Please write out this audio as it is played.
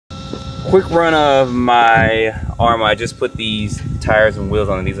Quick run of my ARRMA. I just put these tires and wheels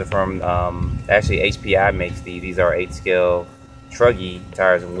on. These are from, actually HPI makes these. These are 8 scale Truggy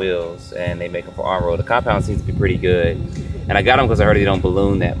tires and wheels, and they make them for on-road. The compound seems to be pretty good. And I got them because I heard they don't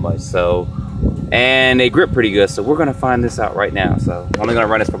balloon that much. So, and they grip pretty good. So we're gonna find this out right now. So I'm only gonna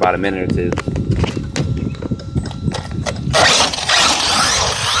run this for about a minute or two.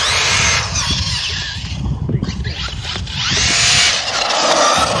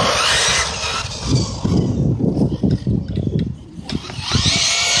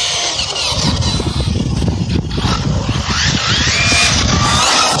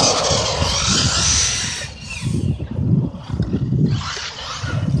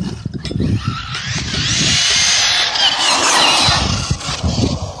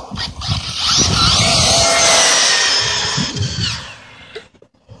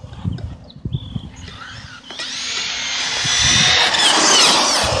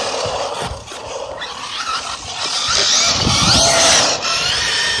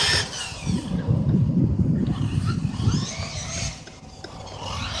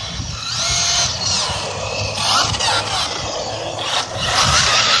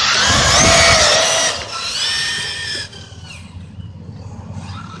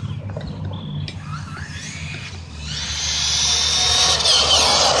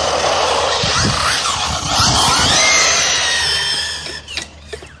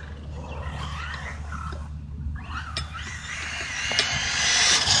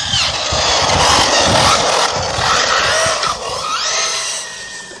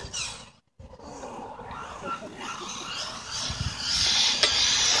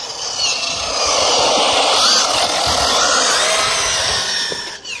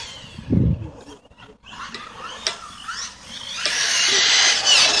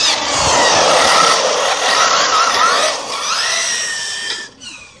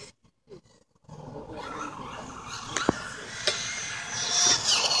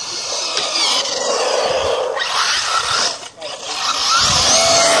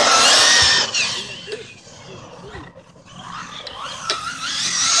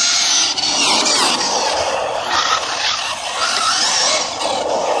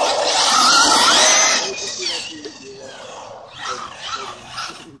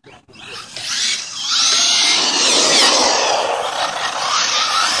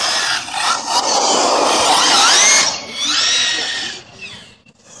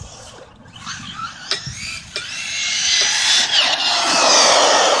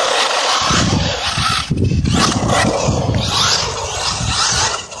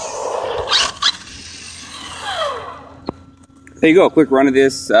 There you go, a quick run of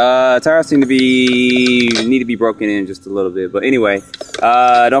this. Tires need to be broken in just a little bit. But anyway,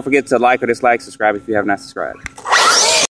 don't forget to like or dislike, subscribe if you have not subscribed.